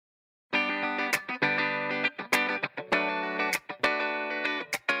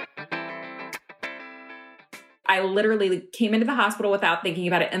I literally came into the hospital without thinking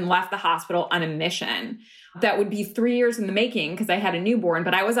about it and left the hospital on a mission that would be 3 years in the making because I had a newborn,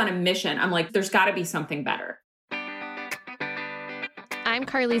 but I was on a mission. I'm like, there's got to be something better. I'm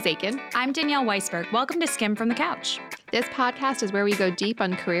Carly Zakin. I'm Danielle Weisberg. Welcome to Skim from the Couch. This podcast is where we go deep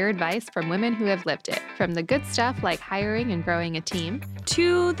on career advice from women who have lived it. From the good stuff like hiring and growing a team,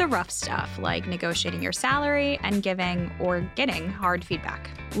 to the rough stuff like negotiating your salary and giving or getting hard feedback.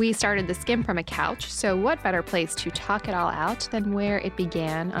 We started the Skim from a Couch, so what better place to talk it all out than where it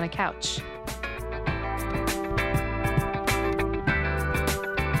began on a couch?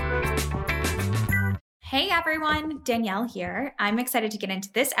 Hey everyone, Danielle here. I'm excited to get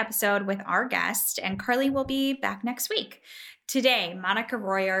into this episode with our guest, and Carly will be back next week. Today, Monica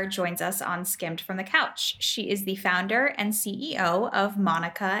Royer joins us on Skimmed from the Couch. She is the founder and CEO of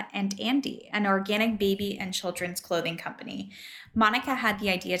Monica and Andy, an organic baby and children's clothing company. Monica had the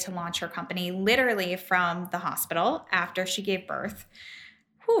idea to launch her company literally from the hospital after she gave birth.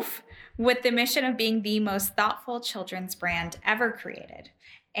 With the mission of being the most thoughtful children's brand ever created.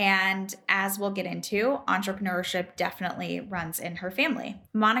 And as we'll get into, entrepreneurship definitely runs in her family.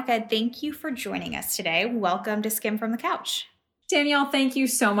 Monica, thank you for joining us today. Welcome to Skim from the Couch. Danielle, thank you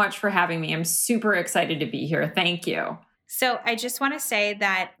so much for having me. I'm super excited to be here. Thank you. So I just want to say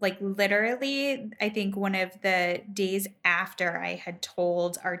that, literally, I think one of the days after I had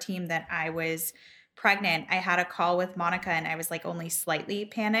told our team that I was pregnant, I had a call with Monica and I was only slightly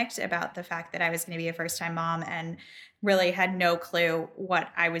panicked about the fact that I was going to be a first-time mom and really had no clue what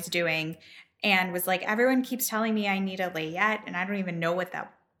I was doing and was like, everyone keeps telling me I need a layette and I don't even know what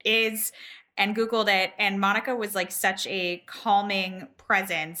that is, and Googled it. And Monica was such a calming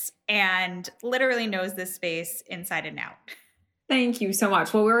presence and literally knows this space inside and out. Thank you so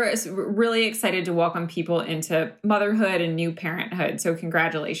much. Well, we're really excited to welcome people into motherhood and new parenthood. So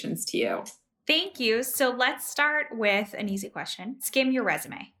congratulations to you. Thank you. So let's start with an easy question. Skim your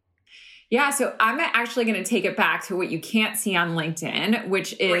resume. Yeah, so I'm actually going to take it back to what you can't see on LinkedIn,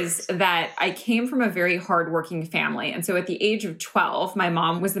 which is that I came from a very hardworking family. And so at the age of 12, my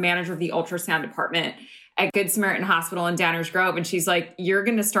mom was the manager of the ultrasound department at Good Samaritan Hospital in Downers Grove. And she's like, you're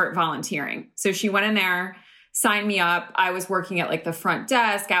going to start volunteering. So she went in there, signed me up. I was working at the front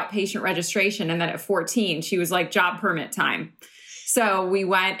desk, outpatient registration. And then at 14, she was like, job permit time. So we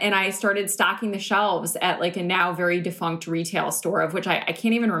went and I started stocking the shelves at a now very defunct retail store, of which I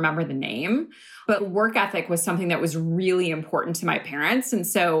can't even remember the name. But work ethic was something that was really important to my parents. And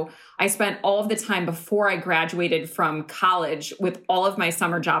so I spent all of the time before I graduated from college with all of my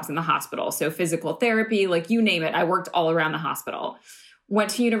summer jobs in the hospital. So physical therapy, you name it, I worked all around the hospital.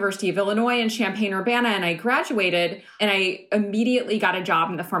 Went to University of Illinois in Champaign-Urbana and I graduated and I immediately got a job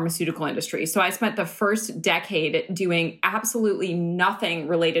in the pharmaceutical industry. So I spent the first decade doing absolutely nothing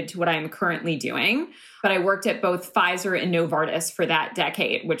related to what I am currently doing. But I worked at both Pfizer and Novartis for that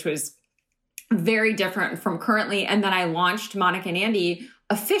decade, which was very different from currently. And then I launched Monica and Andy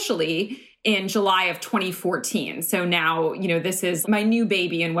officially in July of 2014. So now, this is my new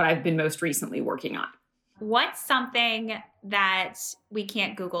baby and what I've been most recently working on. What's something that we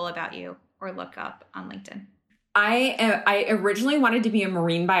can't Google about you or look up on LinkedIn? I originally wanted to be a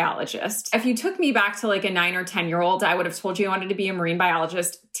marine biologist. If you took me back to a 9 or 10-year-old, I would have told you I wanted to be a marine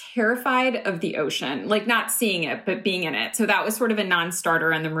biologist, terrified of the ocean, not seeing it, but being in it. So that was sort of a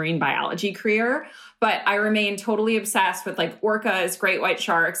non-starter in the marine biology career. But I remain totally obsessed with orcas, great white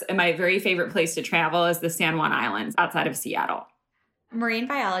sharks, and my very favorite place to travel is the San Juan Islands outside of Seattle. Marine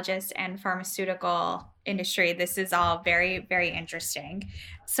biologist and pharmaceutical industry. This is all very, very interesting.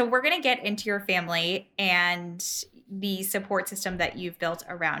 So we're going to get into your family and the support system that you've built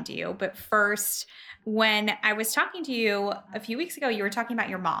around you. But first, when I was talking to you a few weeks ago, you were talking about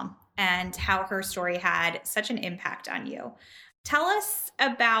your mom and how her story had such an impact on you. Tell us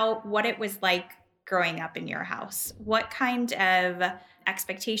about what it was like growing up in your house. What kind of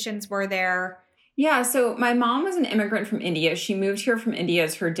expectations were there? Yeah, so my mom was an immigrant from India. She moved here from India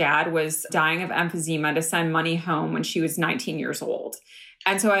as her dad was dying of emphysema to send money home when she was 19 years old.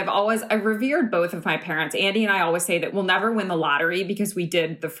 And so I've revered both of my parents. Andy and I always say that we'll never win the lottery because we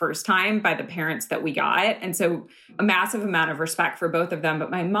did the first time by the parents that we got. And so a massive amount of respect for both of them.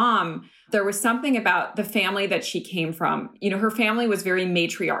 But my mom, there was something about the family that she came from. Her family was very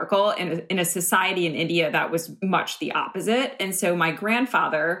matriarchal in a society in India that was much the opposite. And so my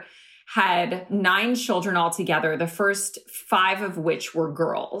grandfather had 9 children altogether, the first 5 of which were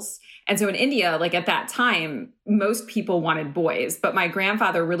girls. And so in India, at that time, most people wanted boys, but my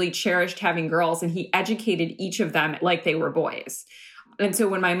grandfather really cherished having girls and he educated each of them like they were boys. And so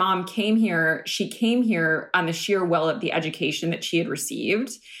when my mom came here, she came here on the sheer will of the education that she had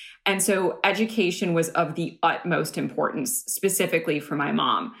received. And so education was of the utmost importance, specifically for my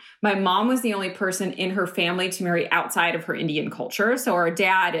mom. My mom was the only person in her family to marry outside of her Indian culture. So our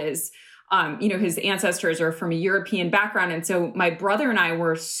dad is, his ancestors are from a European background. And so my brother and I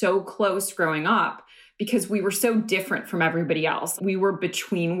were so close growing up because we were so different from everybody else. We were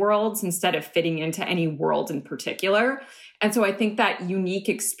between worlds instead of fitting into any world in particular. And so I think that unique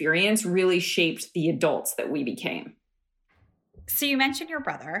experience really shaped the adults that we became. So you mentioned your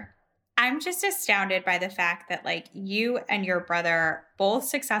brother. I'm just astounded by the fact that like you and your brother, both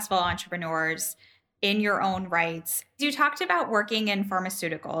successful entrepreneurs in your own rights. You talked about working in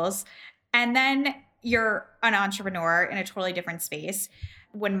pharmaceuticals, and then you're an entrepreneur in a totally different space.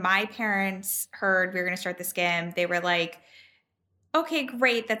 When my parents heard we were going to start the Skimm, they were like, okay,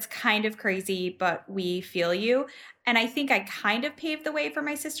 great. That's kind of crazy, but we feel you. And I think I kind of paved the way for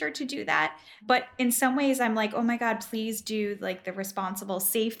my sister to do that. But in some ways, I'm like, oh my God, please do like the responsible,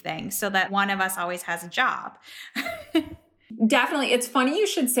 safe thing so that one of us always has a job. Definitely. It's funny you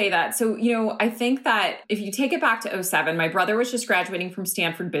should say that. So, I think that if you take it back to 2007, my brother was just graduating from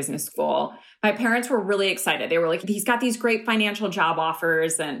Stanford Business School. My parents were really excited. They were like, he's got these great financial job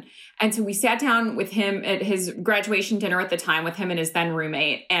offers. And so we sat down with him at his graduation dinner at the time with him and his then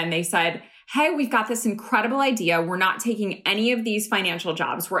roommate. And they said, hey, we've got this incredible idea. We're not taking any of these financial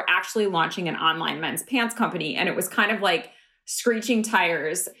jobs. We're actually launching an online men's pants company. And it was kind of like screeching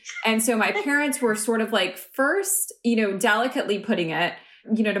tires. And so my parents were sort of like first, delicately putting it,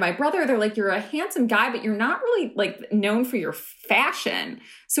 to my brother, they're like, you're a handsome guy, but you're not really like known for your fashion.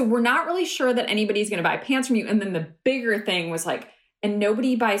 So we're not really sure that anybody's going to buy pants from you. And then the bigger thing was like, and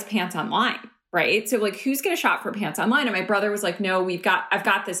nobody buys pants online, right? So like, who's going to shop for pants online? And my brother was like, no, I've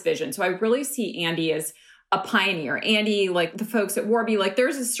got this vision. So I really see Andy as a pioneer. Andy, like the folks at Warby, like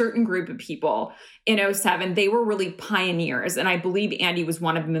there's a certain group of people in 2007, they were really pioneers. And I believe Andy was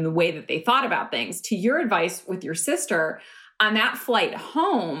one of them in the way that they thought about things. To your advice with your sister, on that flight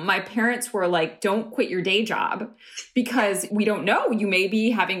home, my parents were like, don't quit your day job because we don't know. You may be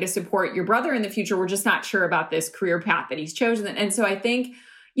having to support your brother in the future. We're just not sure about this career path that he's chosen. And so I think,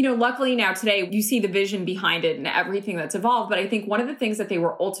 luckily now today you see the vision behind it and everything that's evolved. But I think one of the things that they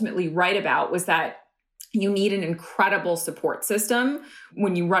were ultimately right about was that you need an incredible support system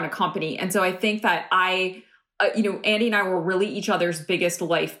when you run a company. And so I think that Andy and I were really each other's biggest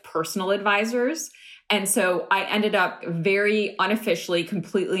life personal advisors. And so I ended up very unofficially,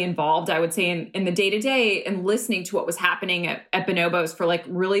 completely involved, I would say, in the day-to-day and listening to what was happening at Bonobos for like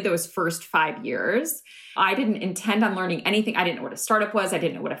really those first 5 years. I didn't intend on learning anything. I didn't know what a startup was. I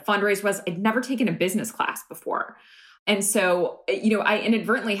didn't know what a fundraise was. I'd never taken a business class before. And so, I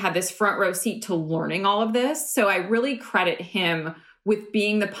inadvertently had this front row seat to learning all of this. So I really credit him with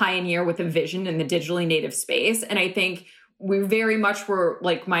being the pioneer with a vision in the digitally native space. And I think we very much were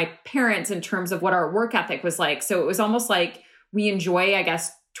like my parents in terms of what our work ethic was like. So it was almost like we enjoy, I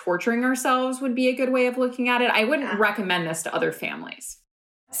guess, torturing ourselves would be a good way of looking at it. I wouldn't recommend this to other families.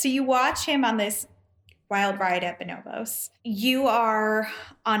 So you watch him on this wild ride at Bonobos. You are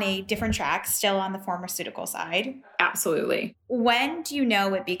on a different track, still on the pharmaceutical side. Absolutely. When do you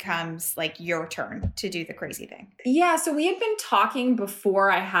know it becomes like your turn to do the crazy thing? Yeah, so we had been talking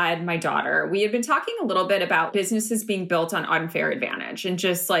before I had my daughter. We had been talking a little bit about businesses being built on unfair advantage and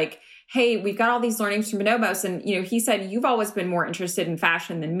just like, hey, we've got all these learnings from Bonobos. And, he said, you've always been more interested in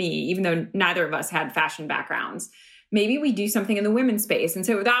fashion than me, even though neither of us had fashion backgrounds. Maybe we do something in the women's space. And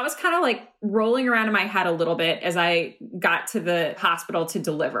so that was kind of like rolling around in my head a little bit as I got to the hospital to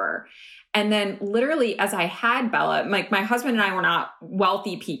deliver. And then literally as I had Bella, like my husband and I were not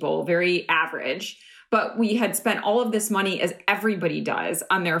wealthy people, very average, but we had spent all of this money as everybody does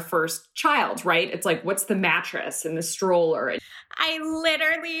on their first child, right? It's like, what's the mattress and the stroller? I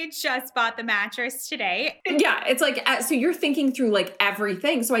literally just bought the mattress today. Yeah. It's like, so you're thinking through like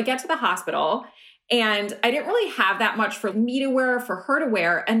everything. So I get to the hospital and I didn't really have that much for me to wear, for her to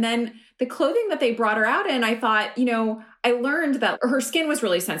wear. And then the clothing that they brought her out in, I thought, I learned that her skin was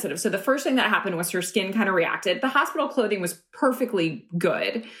really sensitive. So the first thing that happened was her skin kind of reacted. The hospital clothing was perfectly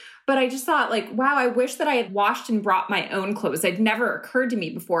good. But I just thought like, wow, I wish that I had washed and brought my own clothes. It never occurred to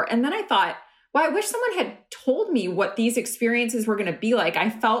me before. And then I thought, wow, I wish someone had told me what these experiences were going to be like. I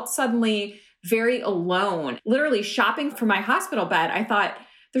felt suddenly very alone. Literally shopping for my hospital bed, I thought,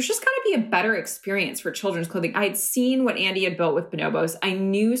 there's just got to be a better experience for children's clothing. I had seen what Andy had built with Bonobos. I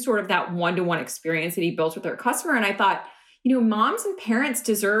knew sort of that one-to-one experience that he built with their customer. And I thought, moms and parents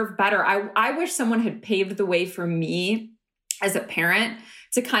deserve better. I wish someone had paved the way for me as a parent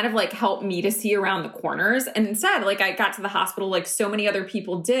to kind of like help me to see around the corners. And instead, like I got to the hospital like so many other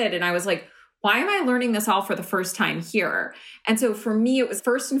people did. And I was like, why am I learning this all for the first time here? And so for me, it was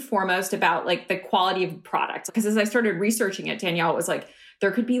first and foremost about like the quality of the product. Because as I started researching it, Danielle was like,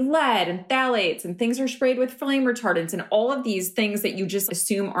 there could be lead and phthalates and things are sprayed with flame retardants and all of these things that you just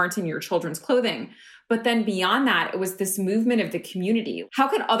assume aren't in your children's clothing. But then beyond that, it was this movement of the community. How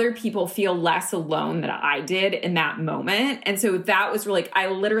could other people feel less alone than I did in that moment? And so that was really, I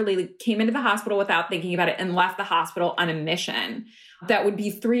literally came into the hospital without thinking about it and left the hospital on a mission. That would be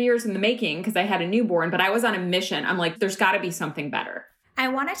 3 years in the making because I had a newborn, but I was on a mission. I'm like, there's got to be something better. I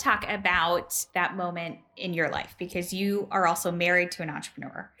want to talk about that moment in your life because you are also married to an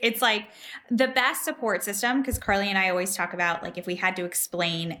entrepreneur. It's like the best support system because Carly and I always talk about like if we had to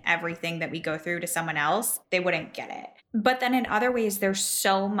explain everything that we go through to someone else, they wouldn't get it. But then in other ways, there's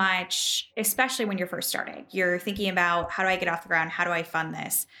so much, especially when you're first starting, you're thinking about how do I get off the ground? How do I fund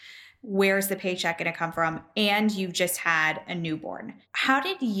this? Where's the paycheck going to come from? And you've just had a newborn. How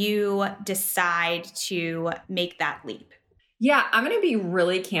did you decide to make that leap? Yeah, I'm going to be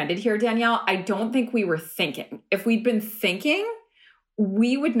really candid here, Danielle. I don't think we were thinking. If we'd been thinking,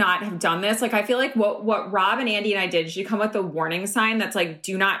 we would not have done this. Like, I feel like what Rob and Andy and I did is you come with a warning sign that's like,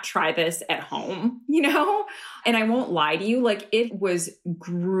 do not try this at home, you know? And I won't lie to you, like it was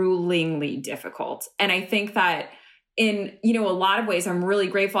gruelingly difficult. And I think that in, a lot of ways, I'm really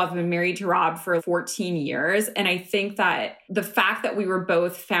grateful. I've been married to Rob for 14 years. And I think that the fact that we were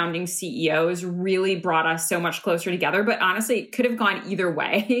both founding CEOs really brought us so much closer together. But honestly, it could have gone either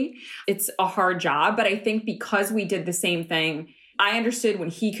way. It's a hard job. But I think because we did the same thing, I understood when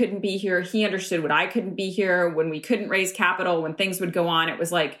he couldn't be here. He understood when I couldn't be here, when we couldn't raise capital, when things would go on. It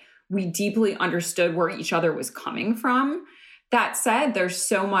was like we deeply understood where each other was coming from. That said, there's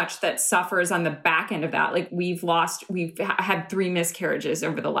so much that suffers on the back end of that. Like we've had 3 miscarriages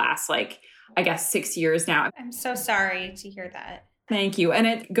over the last, 6 years now. I'm so sorry to hear that. Thank you. And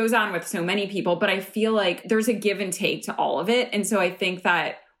it goes on with so many people, but I feel like there's a give and take to all of it. And so I think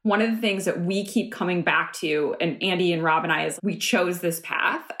that one of the things that we keep coming back to, and Andy and Rob and I, is we chose this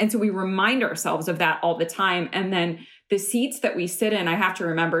path. And so we remind ourselves of that all the time. And then the seats that we sit in, I have to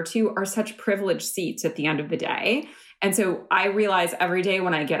remember too, are such privileged seats at the end of the day. And so I realize every day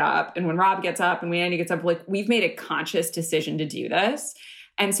when I get up and when Rob gets up and when Andy gets up, like we've made a conscious decision to do this.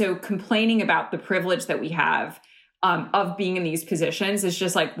 And so complaining about the privilege that we have of being in these positions is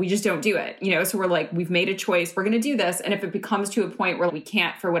just like, we just don't do it. So we're like, we've made a choice. We're going to do this. And if it becomes to a point where we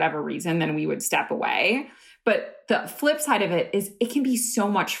can't for whatever reason, then we would step away. But the flip side of it is it can be so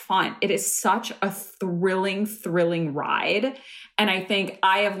much fun. It is such a thrilling ride. And I think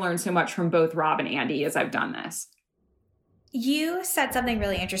I have learned so much from both Rob and Andy as I've done this. You said something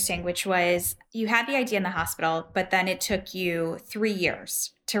really interesting, which was you had the idea in the hospital, but then it took you 3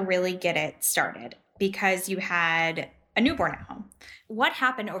 years to really get it started because you had a newborn at home. What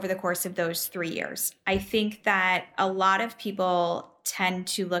happened over the course of those 3 years? I think that a lot of people tend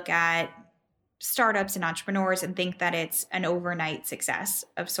to look at startups and entrepreneurs and think that it's an overnight success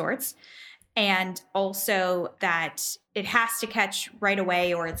of sorts. And also that it has to catch right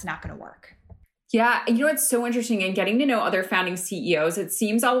away or it's not going to work. Yeah. It's so interesting in getting to know other founding CEOs. It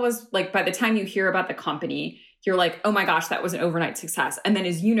seems always like by the time you hear about the company, you're like, oh my gosh, that was an overnight success. And then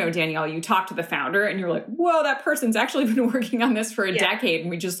as you know, Danielle, you talk to the founder and you're like, whoa, that person's actually been working on this for a decade. And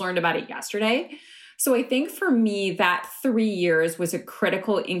we just learned about it yesterday. So I think for me, that 3 years was a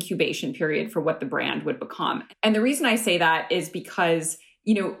critical incubation period for what the brand would become. And the reason I say that is because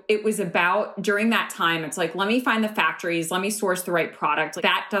it was about during that time, it's like, let me find the factories, let me source the right product. Like,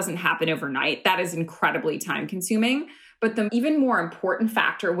 that doesn't happen overnight. That is incredibly time consuming. But the even more important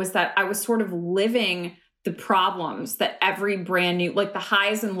factor was that I was sort of living the problems that every brand new, like the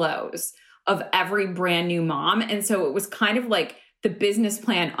highs and lows of every brand new mom. And so it was kind of like the business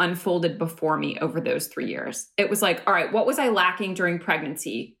plan unfolded before me over those 3 years. It was like, all right, what was I lacking during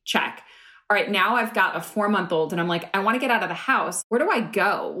pregnancy? Check. All right, now I've got a 4-month-old and I'm like, I want to get out of the house. Where do I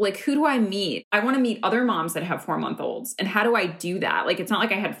go? Like, who do I meet? I want to meet other moms that have 4-month-olds. And how do I do that? Like, it's not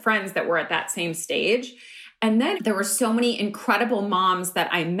like I had friends that were at that same stage. And then there were so many incredible moms that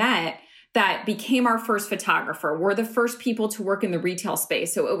I met that became our first photographer. We're the first people to work in the retail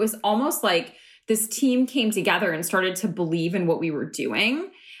space. So it was almost like this team came together and started to believe in what we were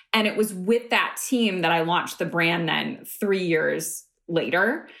doing. And it was with that team that I launched the brand then 3 years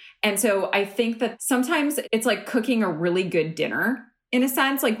later. And so I think that sometimes it's like cooking a really good dinner in a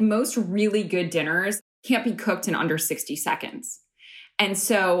sense. Like most really good dinners can't be cooked in under 60 seconds. And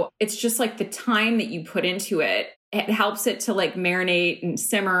so it's just like the time that you put into it, it helps it to like marinate and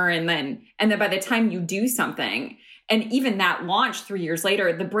simmer. And then by the time you do something, and even that launch 3 years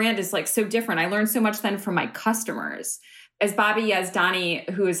later, the brand is like so different. I learned so much then from my customers. as Bobby Yazdani,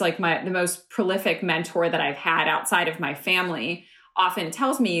 who is like the most prolific mentor that I've had outside of my family, often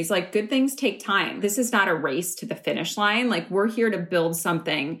tells me, he's like, good things take time. This is not a race to the finish line. Like, we're here to build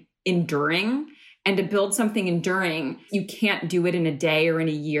something enduring. And to build something enduring, you can't do it in a day or in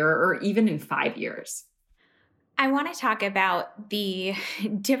a year or even in 5 years. I want to talk about the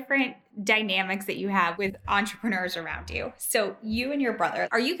different dynamics that you have with entrepreneurs around you. So you and your brother,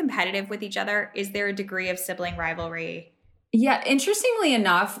 are you competitive with each other? Is there a degree of sibling rivalry? Yeah, interestingly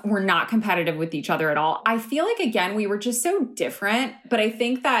enough, we're not competitive with each other at all. I feel like, again, we were just so different, but I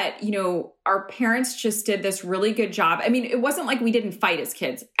think that, our parents just did this really good job. I mean, it wasn't like we didn't fight as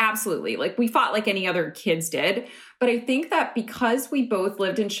kids. Absolutely. Like, we fought like any other kids did. But I think that because we both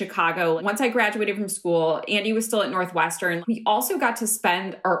lived in Chicago, once I graduated from school, Andy was still at Northwestern, we also got to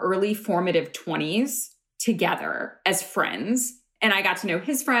spend our early formative 20s together as friends. And I got to know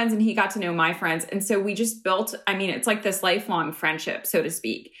his friends and he got to know my friends. And so we just built, it's like this lifelong friendship, so to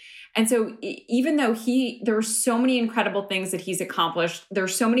speak. And so even though there are so many incredible things that he's accomplished,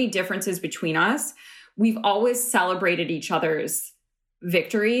 there's so many differences between us, we've always celebrated each other's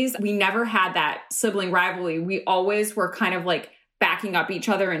victories. We never had that sibling rivalry. We always were kind of like backing up each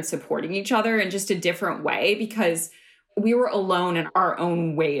other and supporting each other in just a different way because we were alone in our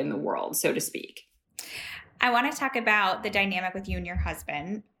own way in the world, so to speak. I want to talk about the dynamic with you and your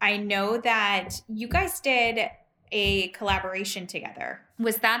husband. I know that you guys did a collaboration together.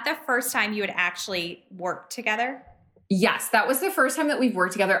 Was that the first time you had actually worked together? Yes, that was the first time that we've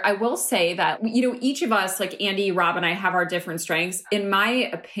worked together. I will say that, each of us, like Andy, Rob, and I have our different strengths. In my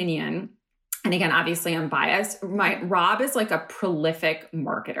opinion, and again, obviously I'm biased, Rob is like a prolific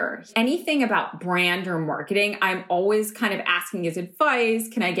marketer. Anything about brand or marketing, I'm always kind of asking his advice.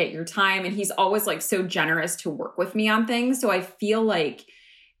 Can I get your time? And he's always like so generous to work with me on things. So I feel like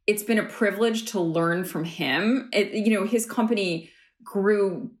it's been a privilege to learn from him. His company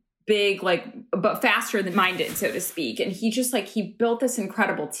grew big, but faster than mine did, so to speak. And he built this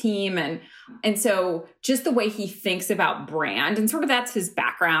incredible team. And so just the way he thinks about brand, and sort of that's his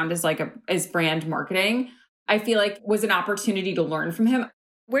background as brand marketing, I feel like was an opportunity to learn from him.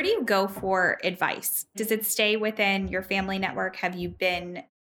 Where do you go for advice? Does it stay within your family network? Have you been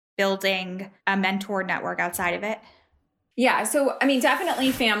building a mentor network outside of it? Yeah. So,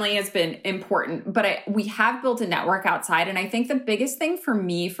 definitely family has been important, but we have built a network outside. And I think the biggest thing for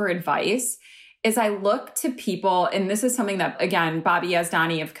me for advice is I look to people, and this is something that, again, Bobby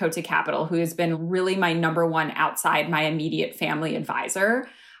Yazdani of Kota Capital, who has been really my number one outside my immediate family advisor.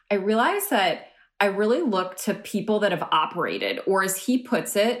 I realized that I really look to people that have operated, or as he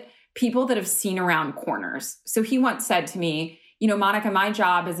puts it, people that have seen around corners. So he once said to me, Monica, my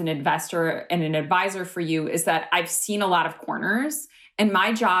job as an investor and an advisor for you is that I've seen a lot of corners, and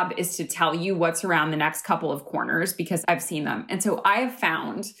my job is to tell you what's around the next couple of corners because I've seen them. And so I have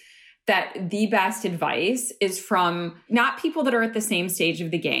found that the best advice is from not people that are at the same stage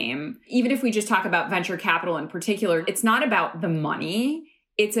of the game. Even if we just talk about venture capital in particular, it's not about the money.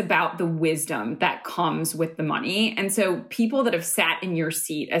 It's about the wisdom that comes with the money. And so people that have sat in your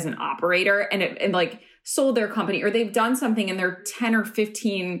seat as an operator and sold their company, or they've done something and they're 10 or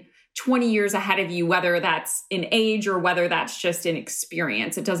 15, 20 years ahead of you, whether that's in age or whether that's just in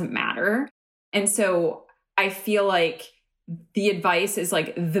experience, it doesn't matter. And so I feel like the advice is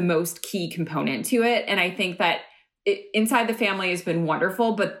like the most key component to it. And I think that inside the family has been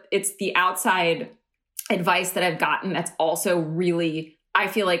wonderful, but it's the outside advice that I've gotten that's also really, I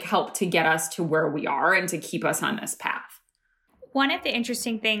feel like, helped to get us to where we are and to keep us on this path. One of the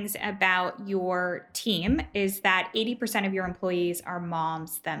interesting things about your team is that 80% of your employees are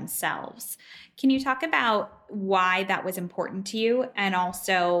moms themselves. Can you talk about why that was important to you? And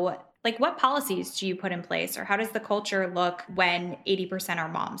also, what policies do you put in place, or how does the culture look when 80% are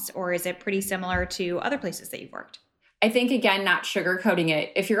moms? Or is it pretty similar to other places that you've worked? I think, again, not sugarcoating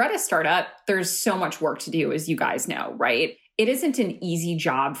it. If you're at a startup, there's so much work to do, as you guys know, right? It isn't an easy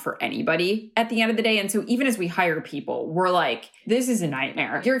job for anybody at the end of the day. And so even as we hire people, we're like, this is a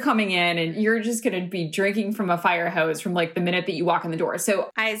nightmare. You're coming in and you're just going to be drinking from a fire hose from the minute that you walk in the door.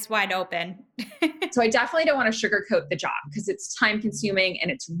 So eyes wide open. So I definitely don't want to sugarcoat the job because it's time consuming and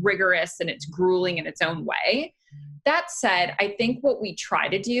it's rigorous and it's grueling in its own way. That said, I think what we try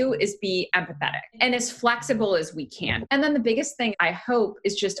to do is be empathetic and as flexible as we can. And then the biggest thing I hope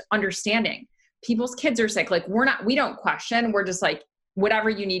is just understanding. People's kids are sick. We don't question. We're just like,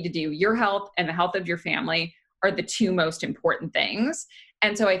 whatever you need to do, your health and the health of your family are the two most important things.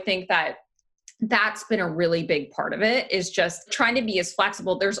 And so I think that that's been a really big part of it, is just trying to be as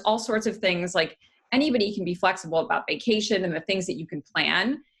flexible. There's all sorts of things, like anybody can be flexible about vacation and the things that you can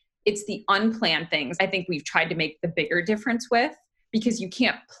plan. It's the unplanned things I think we've tried to make the bigger difference with, because you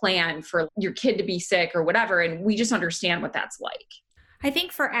can't plan for your kid to be sick or whatever. And we just understand what that's like. I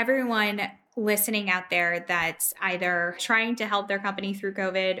think for everyone listening out there that's either trying to help their company through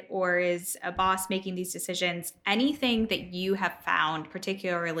COVID or is a boss making these decisions, anything that you have found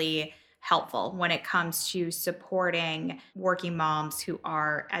particularly helpful when it comes to supporting working moms who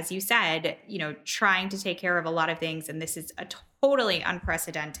are, as you said, trying to take care of a lot of things. And this is a totally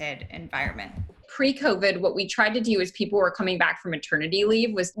unprecedented environment. Pre-COVID, what we tried to do is people were coming back from maternity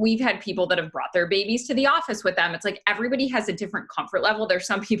leave was we've had people that have brought their babies to the office with them. It's like everybody has a different comfort level. There's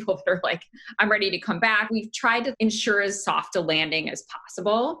some people that are like, I'm ready to come back. We've tried to ensure as soft a landing as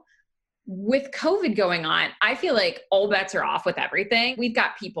possible. With COVID going on, I feel like all bets are off with everything. We've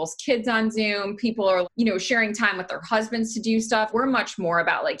got people's kids on Zoom. People are, sharing time with their husbands to do stuff. We're much more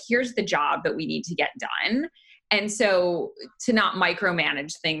about like, here's the job that we need to get done. And so to not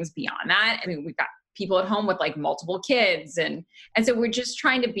micromanage things beyond that, I mean, we've got people at home with like multiple kids. And so we're just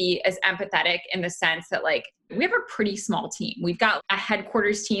trying to be as empathetic in the sense that like, we have a pretty small team. We've got a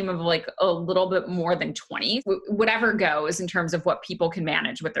headquarters team of like a little bit more than 20, whatever goes in terms of what people can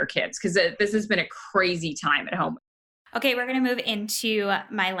manage with their kids. Because this has been a crazy time at home. Okay, we're going to move into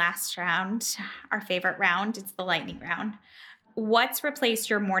my last round, our favorite round. It's the lightning round. What's replaced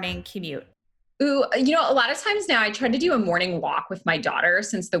your morning commute? Ooh, a lot of times now I try to do a morning walk with my daughter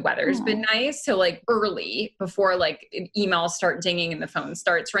since the weather's been nice. So like early before like emails start dinging and the phone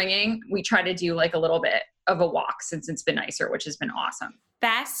starts ringing, we try to do like a little bit of a walk since it's been nicer, which has been awesome.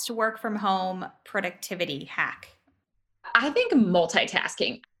 Best work from home productivity hack? I think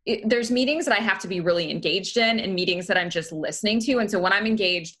multitasking. There's meetings that I have to be really engaged in and meetings that I'm just listening to. And so when I'm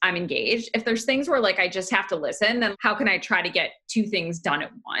engaged, I'm engaged. If there's things where like I just have to listen, then how can I try to get two things done at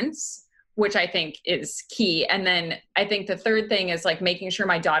once? Which I think is key. And then I think the third thing is like making sure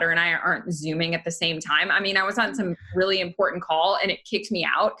my daughter and I aren't Zooming at the same time. I mean, I was on some really important call and it kicked me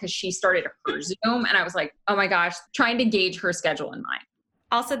out because she started her Zoom and I was like, oh my gosh, trying to gauge her schedule and mine.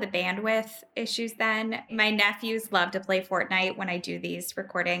 Also the bandwidth issues then. My nephews love to play Fortnite when I do these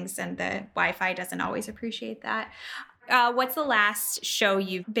recordings and the Wi-Fi doesn't always appreciate that. What's the last show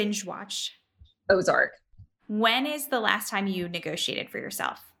you've binge watched? Ozark. When is the last time you negotiated for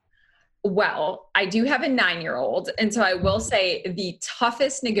yourself? Well, I do have a 9-year-old. And so I will say the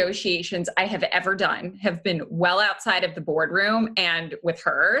toughest negotiations I have ever done have been well outside of the boardroom and with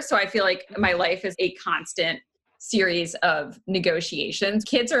her. So I feel like my life is a constant series of negotiations.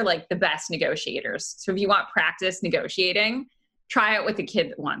 Kids are like the best negotiators. So if you want practice negotiating, try it with a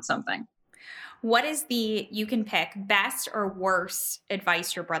kid that wants something. What is you can pick best or worst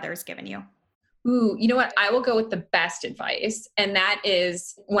advice your brother's given you? Ooh, you know what? I will go with the best advice. And that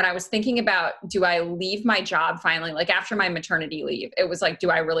is when I was thinking about, do I leave my job finally? Like after my maternity leave, it was like, do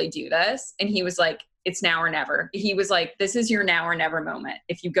I really do this? And he was like, it's now or never. He was like, this is your now or never moment.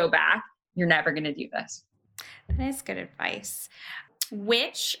 If you go back, you're never going to do this. That is good advice.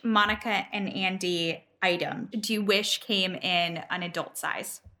 Which Monica and Andy item do you wish came in an adult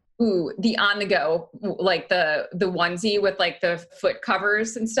size? Ooh, the on the go, like the onesie with like the foot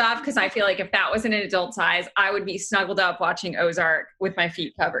covers and stuff. Cause I feel like if that was in an adult size, I would be snuggled up watching Ozark with my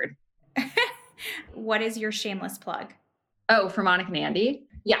feet covered. What is your shameless plug? Oh, for Monica and Andy?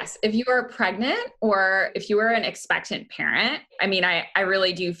 Yes. If you are pregnant or if you are an expectant parent, I mean, I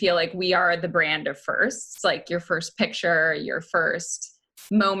really do feel like we are the brand of firsts, like your first picture, your first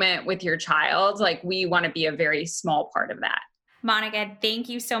moment with your child. Like we want to be a very small part of that. Monica, thank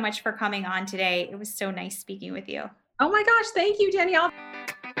you so much for coming on today. It was so nice speaking with you. Oh my gosh, thank you, Danielle.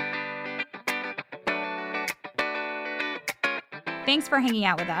 Thanks for hanging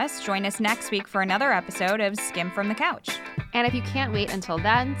out with us. Join us next week for another episode of Skim from the Couch. And if you can't wait until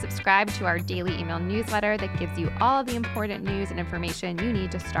then, subscribe to our daily email newsletter that gives you all the important news and information you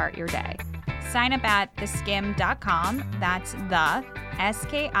need to start your day. Sign up at theskim.com. That's the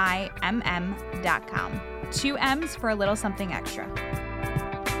SKIMM.com. 2 M's for a little something extra.